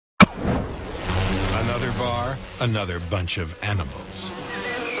bar, another bunch of animals.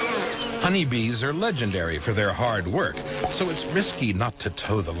 Honeybees are legendary for their hard work, so it's risky not to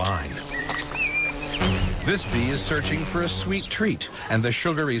toe the line. This bee is searching for a sweet treat, and the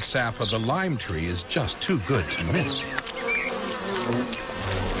sugary sap of the lime tree is just too good to miss.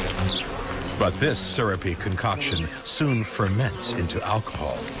 But this syrupy concoction soon ferments into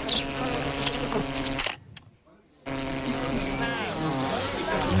alcohol.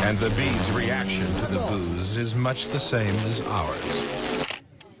 And the bee's reaction to the booze is much the same as ours.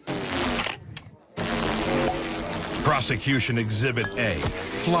 Prosecution Exhibit A,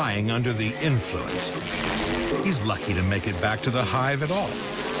 flying under the influence. He's lucky to make it back to the hive at all.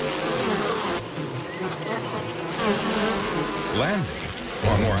 Landing,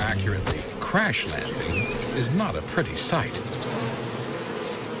 or more accurately, crash landing, is not a pretty sight.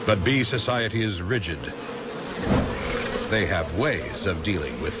 But bee society is rigid. They have ways of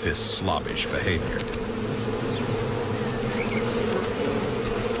dealing with this slobbish behavior.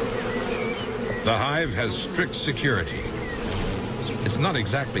 The hive has strict security. It's not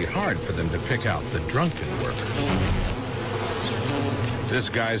exactly hard for them to pick out the drunken workers. This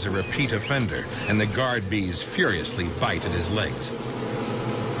guy's a repeat offender, and the guard bees furiously bite at his legs.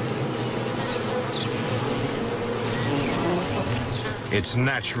 It's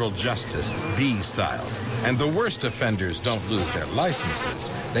natural justice, bee style. And the worst offenders don't lose their licenses,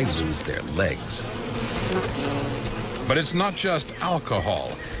 they lose their legs. But it's not just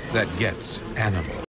alcohol that gets animal.